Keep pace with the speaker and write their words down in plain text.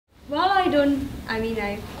While I don't, I mean,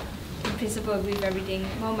 I in principle agree with everything.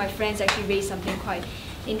 One of my friends actually raised something quite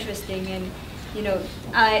interesting, and you know,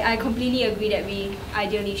 I completely agree that we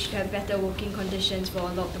ideally should have better working conditions for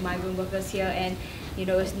a lot of the migrant workers here, and you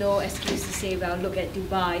know, there's no excuse to say, well, look at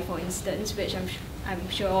Dubai, for instance, which I'm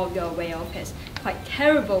sure all of you are aware of, has quite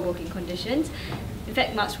terrible working conditions. In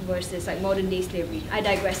fact, much worse, it's like modern day slavery. I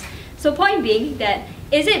digress. So point being that,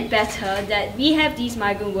 is it better that we have these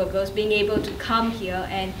migrant workers being able to come here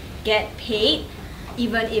and get paid,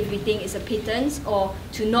 even if we think it's a pittance, or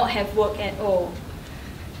to not have work at all?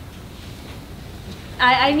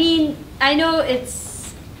 I mean, I know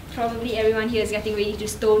it's probably everyone here is getting ready to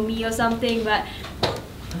stone me or something, but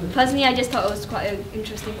personally I just thought it was quite an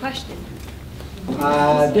interesting question.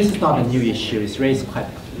 This is not a new issue. It's raised quite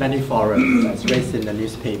many forums. It's raised in the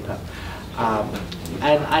newspaper.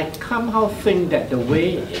 And I somehow think that the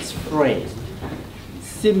way it's phrased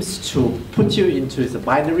seems to put you into a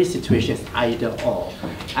binary situation, it's either or.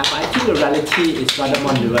 And I think the reality is rather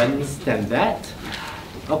more nuanced than that.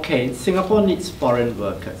 Okay, Singapore needs foreign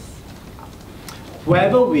workers.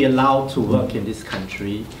 Whoever we allow to work in this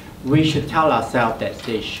country, we should tell ourselves that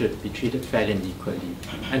they should be treated fairly and equally.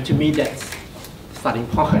 And to me, that's the starting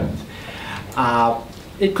point.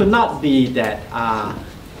 It could not be that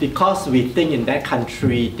because we think in that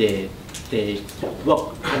country they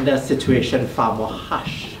work under a situation far more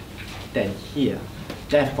harsh than here.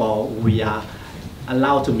 Therefore, we are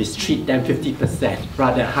allowed to mistreat them 50%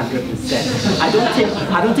 rather than 100%.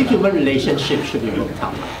 I don't think human relationships should be worked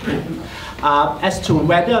out. As to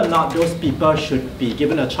whether or not those people should be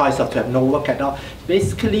given a choice of to have no work at all,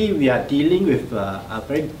 basically we are dealing with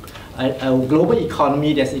a global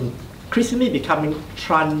economy that's increasingly becoming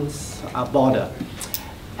trans-border.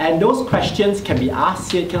 And those questions can be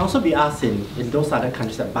asked here, can also be asked in those other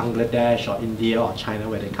countries like Bangladesh or India or China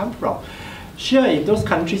where they come from. Sure, if those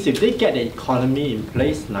countries, if they get the economy in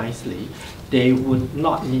place nicely, they would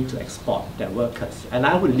not need to export their workers. And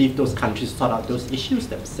I would leave those countries to sort out those issues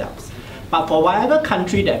themselves. But for whatever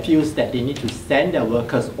country that feels that they need to send their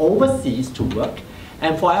workers overseas to work,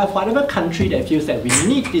 and for whatever country that feels that we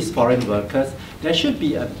need these foreign workers, there should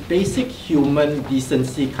be a basic human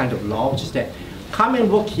decency kind of law, which is that come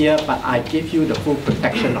and work here, but I give you the full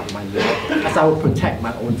protection of my law, as I will protect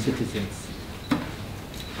my own citizens.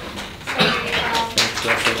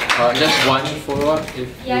 Just one follow-up,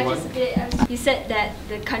 if you want. Just a bit. You said that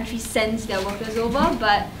the country sends their workers over,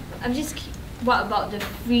 but I'm just, what about the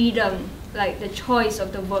freedom, like the choice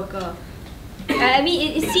of the worker? I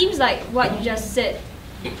mean, it seems like what you just said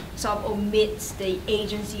sort of omits the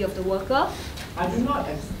agency of the worker. I do not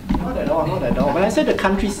at all. When I say the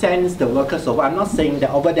country sends the workers over, I'm not saying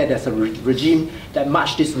that over there there's a regime that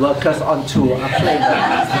march these workers onto a plane.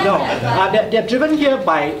 No, they're driven here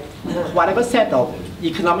by whatever set of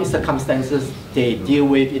economic circumstances they deal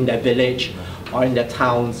with in their village or in their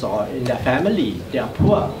towns or in their family. They are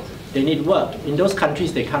poor, they need work. In those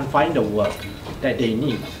countries they can't find the work that they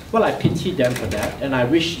need. Well, I pity them for that, and I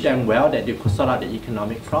wish them well that they could sort out the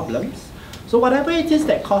economic problems. So whatever it is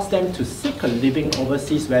that caused them to seek a living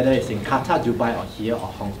overseas, whether it's in Qatar, Dubai, or here, or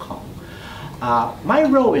Hong Kong, my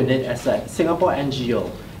role in it as a Singapore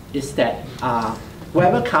NGO is that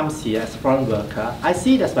whoever comes here as a foreign worker, I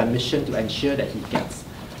see it as my mission to ensure that he gets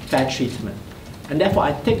fair treatment. And therefore,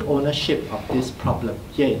 I take ownership of this problem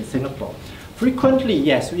here in Singapore. Frequently,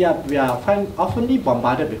 yes, we are oftenly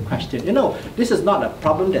bombarded with questions. You know, this is not a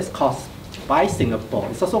problem that's caused by Singapore.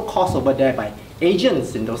 It's also caused over there by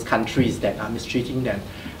agents in those countries that are mistreating them.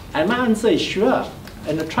 And my answer is sure.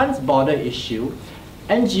 In the trans-border issue,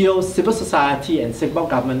 NGOs, civil society, and Singapore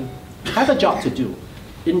government have a job to do.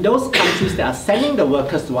 In those countries that are sending the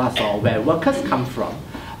workers to us, or where workers come from,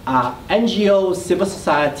 NGOs, civil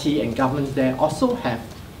society, and governments there also have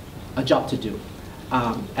a job to do.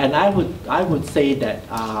 And I would say that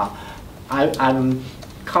I'm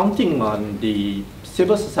counting on the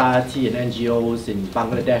civil society and NGOs in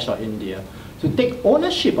Bangladesh or India to take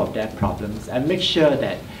ownership of their problems and make sure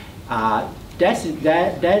that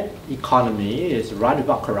their economy is run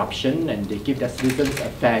without corruption and they give their citizens a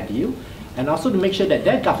fair deal, and also to make sure that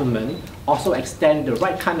their government also extend the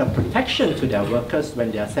right kind of protection to their workers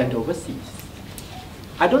when they are sent overseas.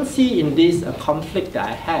 I don't see in this a conflict that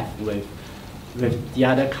I have with the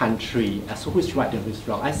other country as to who's right and who's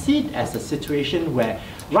wrong. I see it as a situation where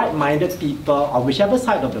right-minded people on whichever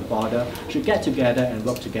side of the border should get together and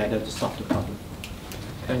work together to solve the problem.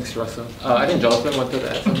 Thanks, Russell. I think Jonathan wanted to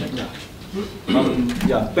add something.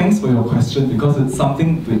 Yeah, thanks for your question, because it's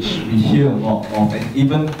something which we hear a lot of, and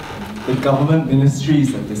even the government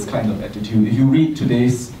ministries have this kind of attitude. If you read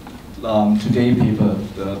today's Today paper,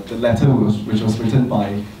 the letter which was written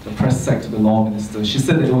by the press sec to the law minister. She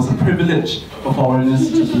said that it was a privilege for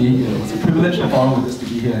foreigners to be here. It was a privilege for foreign workers to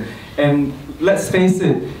be here. And let's face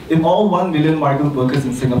it, if all 1 million migrant workers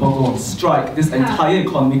in Singapore go on strike, this entire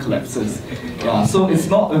economy collapses. Yeah, so it's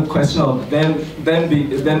not a question of it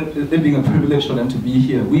being a privilege for them to be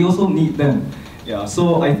here. We also need them. Yeah,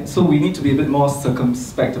 so we need to be a bit more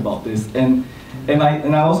circumspect about this. And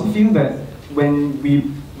I also feel that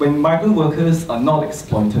when migrant workers are not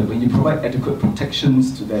exploited, when you provide adequate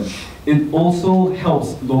protections to them, it also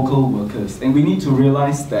helps local workers. And we need to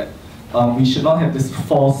realize that we should not have this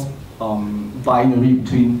false binary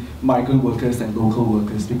between migrant workers and local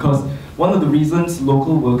workers, because one of the reasons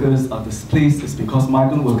local workers are displaced is because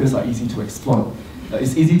migrant workers are easy to exploit.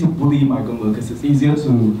 It's easy to bully migrant workers. It's easier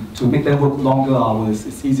to make them work longer hours.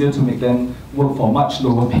 It's easier to make them work for much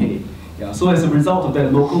lower pay. Yeah, so as a result of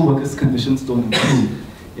that, local workers' conditions don't improve.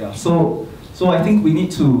 Yeah, so I think we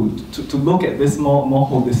need to look at this more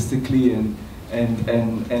holistically and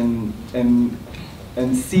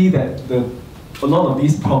see that a lot of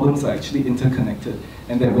these problems are actually interconnected,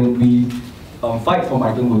 and that when we fight for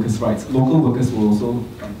migrant workers' rights, local workers will also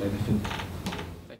benefit.